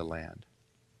evil in the land.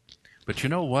 But you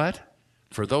know what?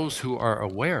 For those who are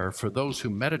aware, for those who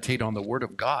meditate on the Word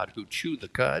of God, who chew the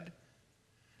cud,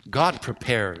 God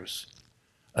prepares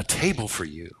a table for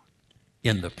you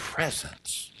in the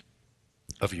presence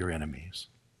of your enemies.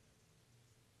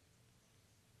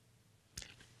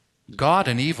 God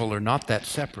and evil are not that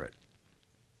separate.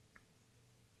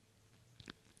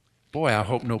 Boy, I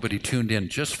hope nobody tuned in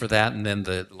just for that, and then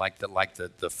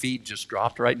the feed just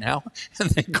dropped right now, and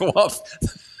they go off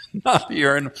not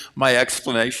hearing my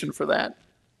explanation for that.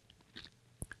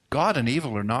 God and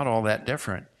evil are not all that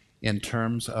different in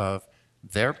terms of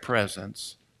their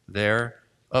presence, their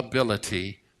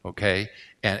ability, okay,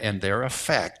 and their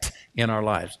effect in our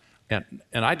lives. And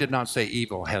I did not say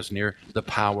evil has near the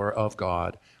power of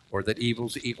God, or that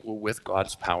evil's equal with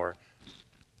God's power.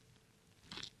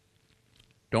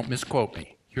 Don't misquote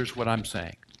me. Here's what I'm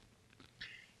saying.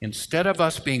 Instead of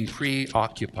us being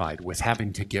preoccupied with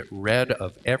having to get rid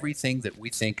of everything that we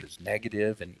think is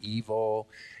negative and evil,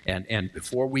 and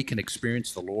before we can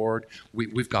experience the Lord,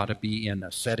 we've got to be in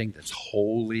a setting that's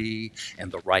holy,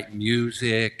 and the right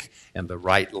music, and the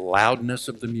right loudness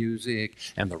of the music,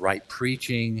 and the right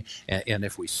preaching, and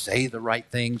if we say the right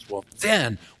things, well,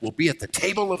 then we'll be at the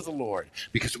table of the Lord,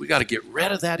 because we got to get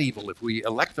rid of that evil. If we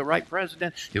elect the right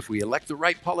president, if we elect the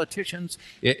right politicians,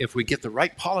 if we get the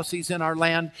right policies in our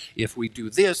land, if we do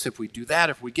this, if we do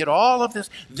that, if we get all of this,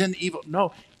 then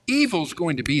evil's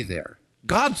going to be there.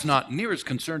 God's not near as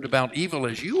concerned about evil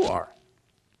as you are.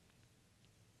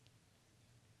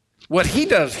 What he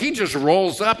does, he just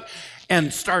rolls up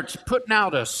and starts putting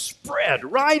out a spread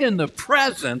right in the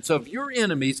presence of your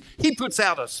enemies. He puts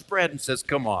out a spread and says,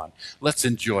 come on, let's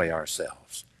enjoy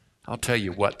ourselves. I'll tell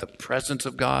you what, the presence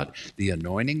of God, the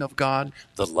anointing of God,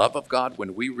 the love of God,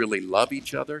 when we really love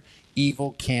each other,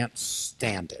 evil can't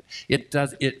stand it.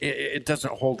 It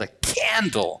doesn't hold a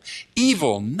candle.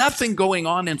 Evil, nothing going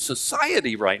on in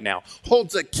society right now,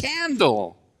 holds a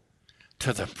candle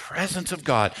to the presence of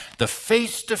God, the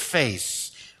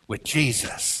face-to-face with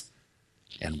Jesus.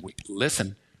 And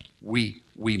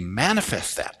we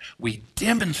manifest that. We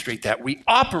demonstrate that. We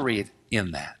operate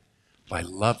in that by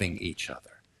loving each other.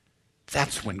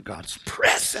 That's when God's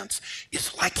presence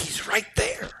is like he's right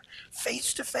there,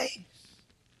 face to face.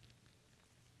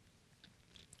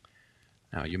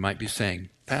 Now, you might be saying,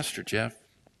 Pastor Jeff,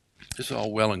 this is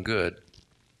all well and good,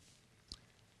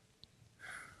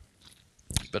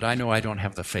 but I know I don't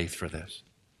have the faith for this.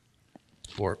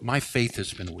 Or my faith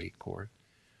has been weak, or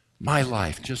my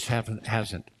life just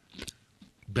hasn't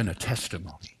been a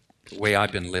testimony, the way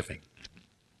I've been living.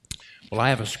 Well, I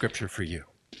have a scripture for you.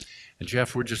 And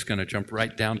Jeff, we're just going to jump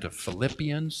right down to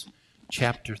Philippians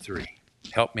chapter 3.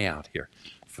 Help me out here.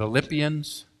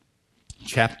 Philippians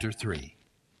chapter 3.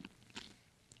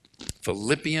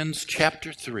 Philippians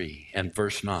chapter 3 and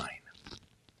verse 9.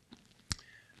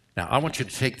 Now, I want you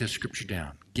to take this scripture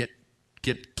down.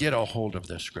 Get a hold of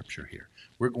this scripture here.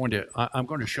 I'm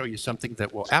going to show you something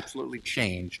that will absolutely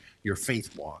change your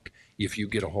faith walk if you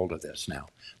get a hold of this now.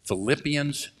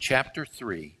 Philippians chapter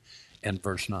 3 and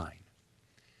verse 9.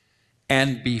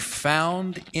 And be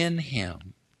found in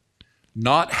him,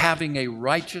 not having a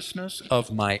righteousness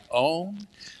of my own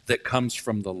that comes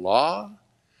from the law,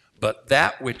 but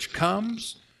that which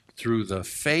comes through the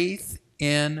faith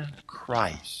in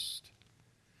Christ,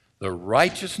 the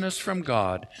righteousness from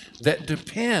God that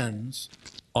depends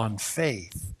on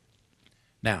faith.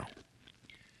 Now,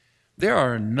 there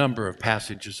are a number of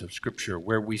passages of Scripture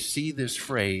where we see this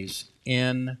phrase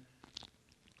in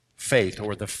faith,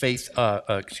 or the faith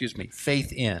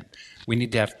in. We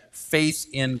need to have faith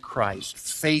in Christ,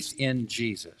 faith in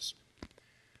Jesus.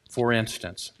 For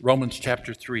instance, Romans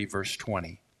chapter 3, verse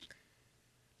 20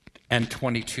 and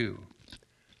 22.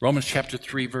 Romans chapter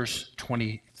 3, verse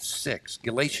 26.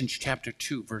 Galatians chapter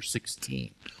 2, verse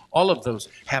 16. All of those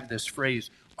have this phrase,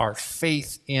 our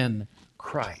faith in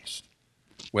Christ.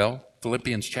 Well,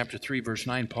 Philippians chapter 3, verse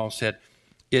 9, Paul said,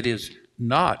 it is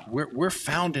not, we're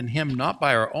found in him not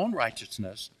by our own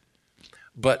righteousness,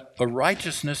 but a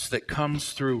righteousness that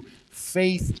comes through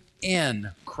faith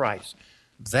in Christ.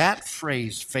 That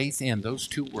phrase, faith in, those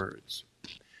two words,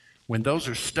 when those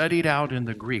are studied out in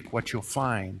the Greek, what you'll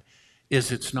find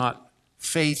is it's not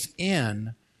faith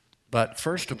in, but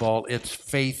first of all, it's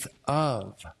faith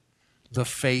of, the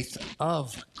faith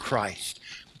of Christ.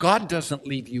 God doesn't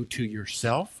leave you to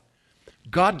yourself.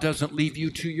 God doesn't leave you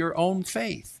to your own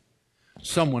faith.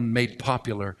 Someone made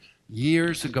popular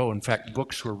years ago, in fact,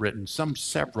 books were written,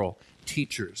 several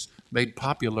teachers made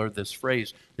popular this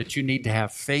phrase that you need to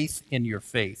have faith in your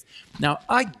faith. Now,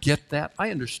 I get that.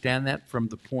 I understand that from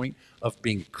the point of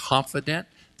being confident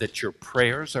that your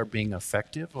prayers are being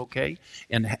effective, okay,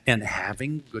 and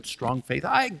having good, strong faith.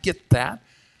 I get that.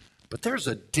 But there's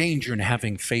a danger in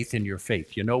having faith in your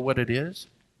faith. You know what it is?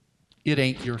 It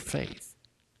ain't your faith.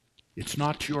 It's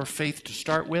not your faith to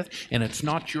start with, and it's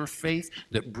not your faith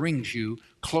that brings you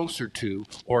closer to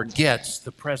or gets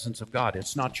the presence of God.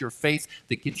 It's not your faith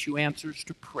that gets you answers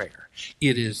to prayer.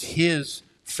 It is his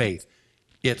faith.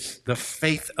 It's the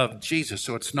faith of Jesus.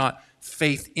 So it's not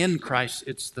faith in Christ,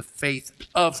 it's the faith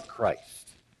of Christ.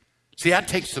 See, that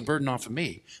takes the burden off of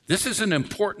me. This is an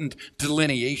important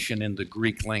delineation in the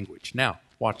Greek language. Now,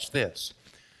 watch this.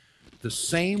 The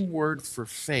same word for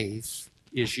faith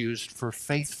is used for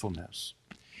faithfulness.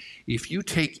 If you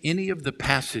take any of the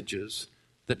passages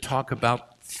that talk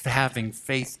about having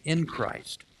faith in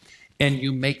Christ and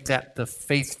you make that the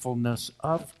faithfulness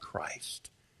of Christ,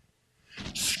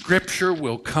 Scripture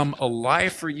will come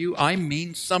alive for you. I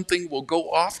mean, something will go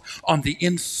off on the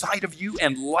inside of you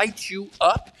and light you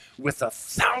up with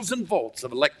 1,000 volts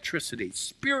of electricity,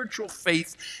 spiritual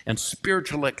faith and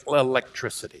spiritual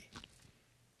electricity.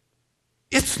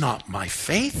 It's not my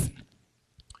faith.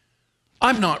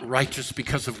 I'm not righteous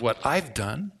because of what I've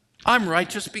done. I'm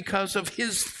righteous because of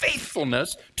his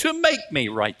faithfulness to make me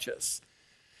righteous.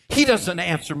 He doesn't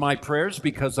answer my prayers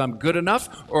because I'm good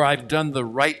enough or I've done the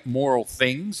right moral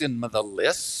things in the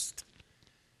list.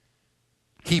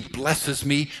 He blesses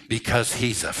me because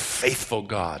he's a faithful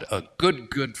God, a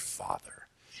good Father.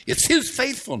 It's his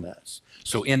faithfulness.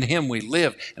 So in him we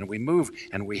live and we move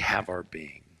and we have our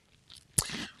being.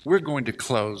 We're going to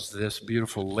close this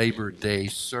beautiful Labor Day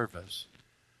service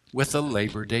with a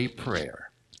Labor Day prayer.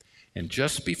 And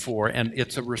just before, and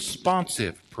it's a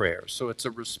responsive prayer, so it's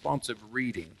a responsive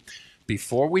reading.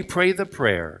 Before we pray the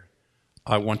prayer,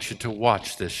 I want you to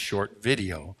watch this short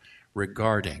video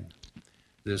regarding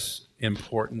this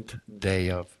important day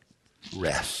of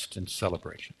rest and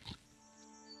celebration.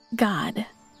 God,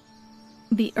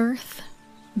 the earth,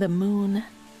 the moon,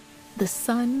 the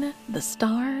sun, the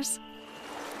stars,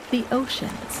 the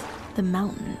oceans, the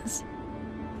mountains,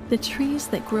 the trees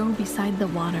that grow beside the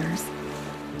waters,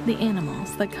 the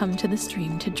animals that come to the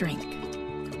stream to drink.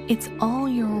 It's all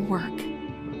your work.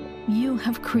 You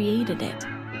have created it.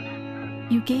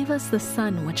 You gave us the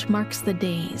sun, which marks the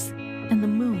days, and the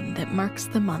moon that marks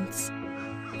the months.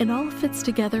 It all fits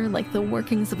together like the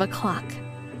workings of a clock.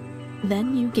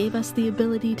 Then you gave us the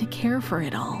ability to care for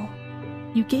it all.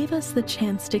 You gave us the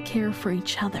chance to care for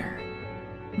each other.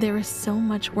 There is so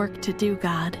much work to do,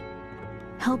 God.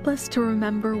 Help us to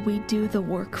remember we do the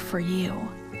work for you.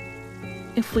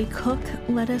 If we cook,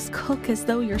 let us cook as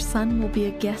though your Son will be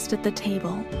a guest at the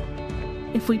table.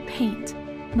 If we paint,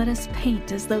 let us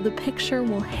paint as though the picture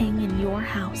will hang in your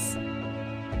house.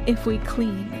 If we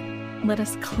clean, let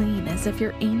us clean as if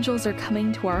your angels are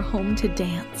coming to our home to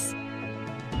dance.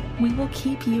 We will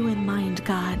keep you in mind,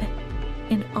 God,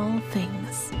 in all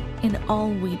things, in all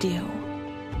we do.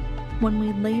 When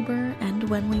we labor and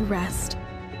when we rest,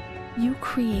 you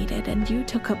created and you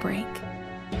took a break.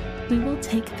 We will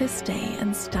take this day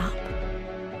and stop.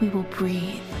 We will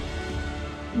breathe.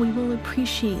 We will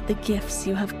appreciate the gifts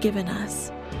you have given us,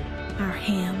 our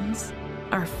hands,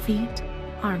 our feet,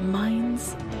 our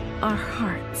minds, our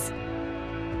hearts.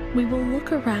 We will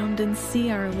look around and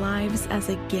see our lives as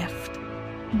a gift.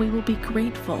 We will be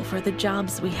grateful for the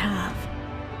jobs we have.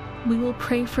 We will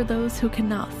pray for those who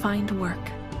cannot find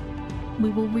work. We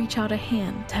will reach out a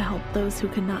hand to help those who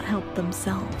cannot help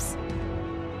themselves.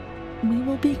 We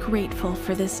will be grateful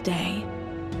for this day,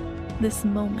 this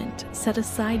moment set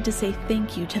aside to say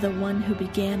thank you to the one who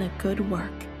began a good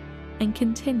work and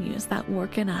continues that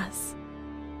work in us.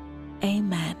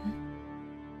 Amen.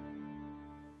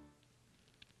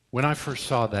 When I first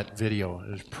saw that video,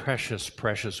 there's precious,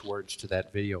 precious words to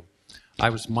that video. I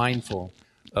was mindful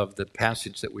of the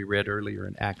passage that we read earlier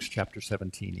in Acts chapter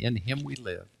 17. In him we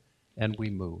live, and we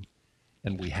move,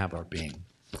 and we have our being.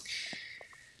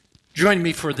 Join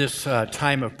me for this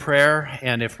time of prayer,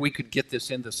 and if we could get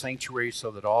this in the sanctuary so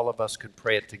that all of us could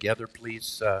pray it together,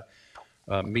 please,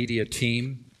 media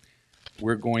team.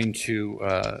 We're going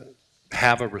to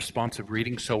have a responsive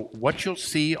reading. So what you'll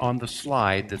see on the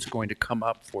slide that's going to come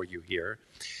up for you here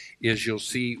is you'll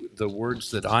see the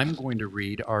words that I'm going to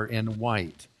read are in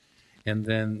white, and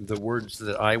then the words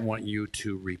that I want you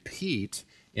to repeat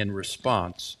in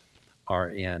response are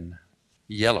in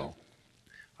yellow.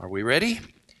 Are we ready?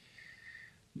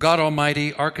 God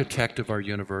Almighty, architect of our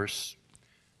universe,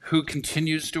 who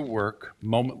continues to work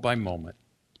moment by moment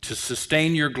to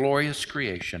sustain your glorious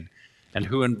creation, and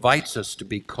who invites us to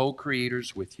be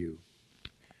co-creators with you,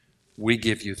 we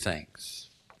give you thanks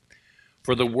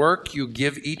for the work you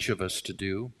give each of us to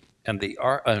do and the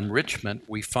enrichment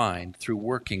we find through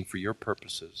working for your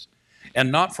purposes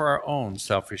and not for our own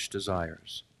selfish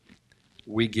desires.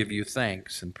 We give you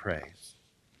thanks and praise.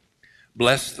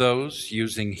 Bless those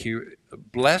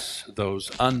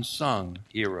unsung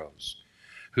heroes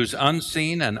whose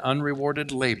unseen and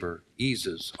unrewarded labor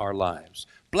eases our lives.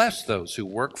 Bless those who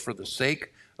work for the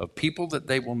sake of people that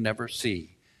they will never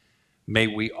see. May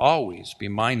we always be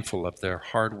mindful of their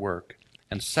hard work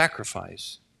and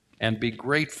sacrifice and be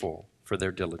grateful for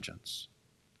their diligence.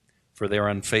 For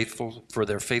their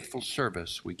faithful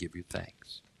service, we give you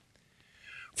thanks.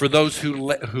 For those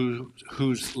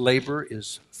whose labor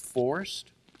is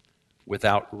forced,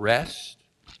 without rest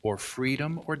or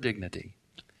freedom or dignity,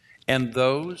 and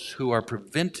those who are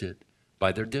prevented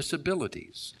by their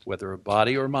disabilities, whether of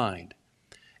body or mind,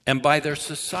 and by their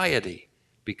society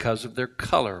because of their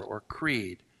color or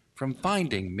creed, from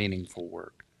finding meaningful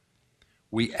work.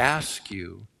 We ask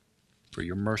you for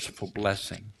your merciful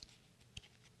blessing.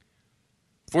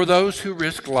 For those who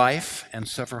risk life and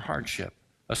suffer hardship,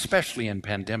 especially in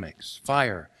pandemics,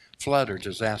 fire, flood, or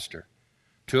disaster,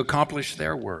 to accomplish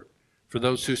their work, for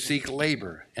those who seek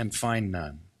labor and find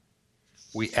none,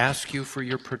 we ask you for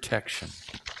your protection.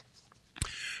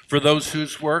 For those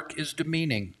whose work is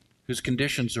demeaning, whose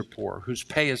conditions are poor, whose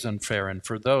pay is unfair, and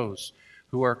for those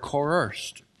who are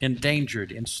coerced,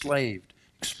 endangered, enslaved,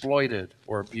 exploited,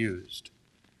 or abused,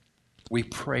 we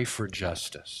pray for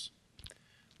justice.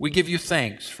 We give you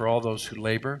thanks for all those who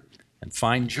labor and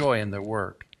find joy in their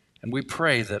work, and we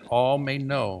pray that all may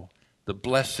know the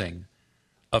blessing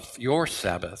of your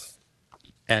Sabbath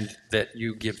and that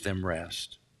you give them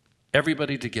rest.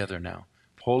 Everybody together now.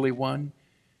 Holy One,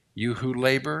 you who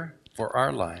labor for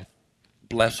our life,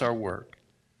 bless our work,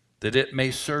 that it may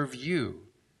serve you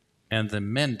and the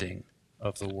mending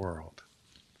of the world.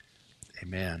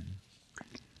 Amen.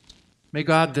 May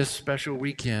God, this special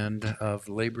weekend of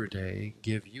Labor Day,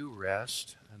 give you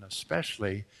rest, and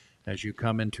especially as you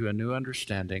come into a new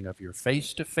understanding of your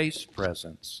face-to-face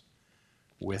presence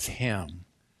with Him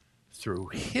through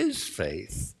His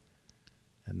faith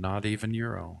and not even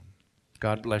your own.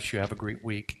 God bless you. Have a great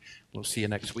week. We'll see you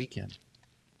next weekend.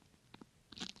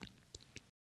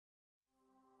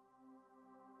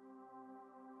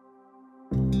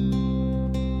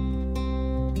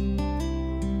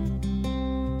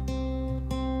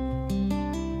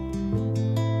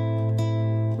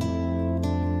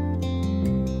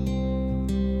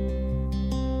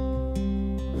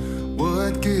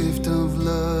 What gift of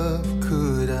love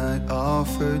could I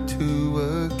offer to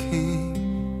a king?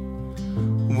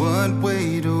 What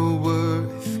weight or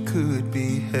worth could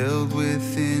be held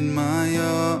within my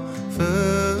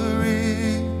offering,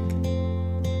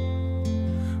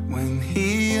 when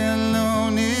He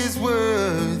alone is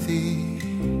worthy?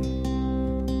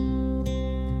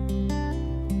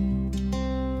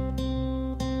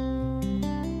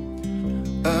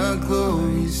 A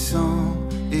glorious song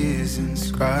is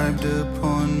inscribed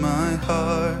upon my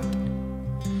heart,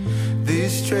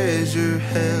 this treasure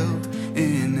held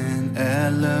in an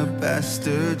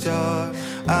alabaster jar.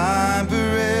 I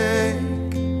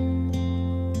break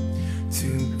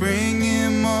to bring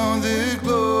Him all the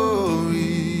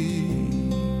glory.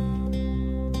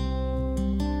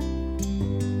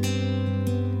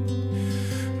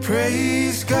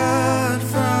 Praise God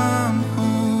from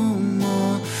whom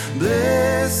all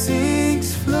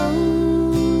blessings flow.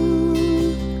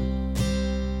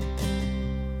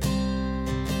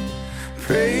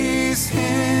 Praise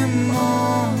Him,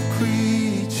 all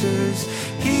creatures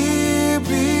here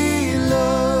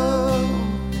below.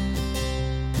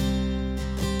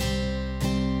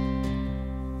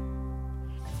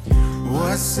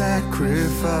 What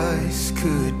sacrifice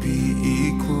could be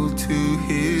equal to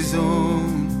His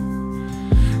own?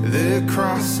 The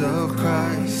cross of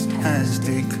Christ has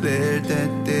declared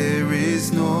that there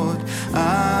is naught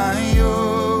I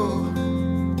owe.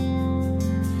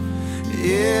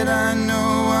 Yet I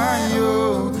know I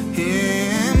owe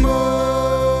Him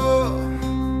more.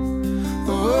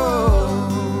 Oh,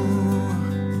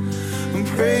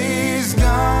 praise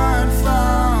God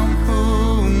from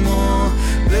whom all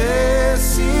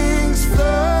blessings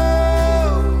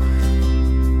flow.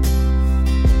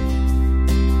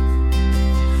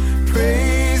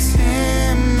 Praise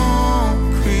Him, all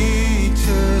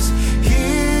creatures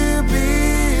here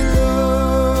below.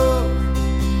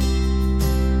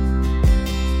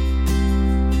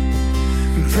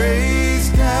 Praise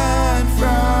God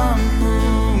from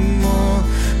whom all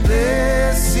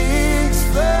blessings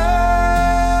flow.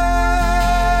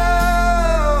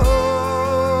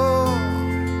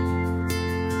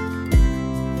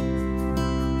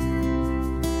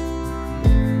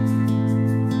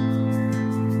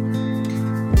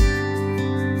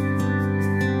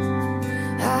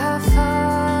 Our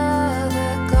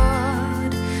Father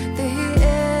God, the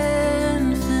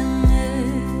infinite,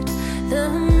 the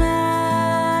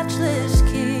matchless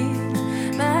King,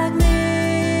 magnificent,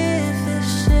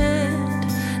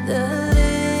 the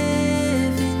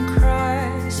living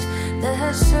Christ, the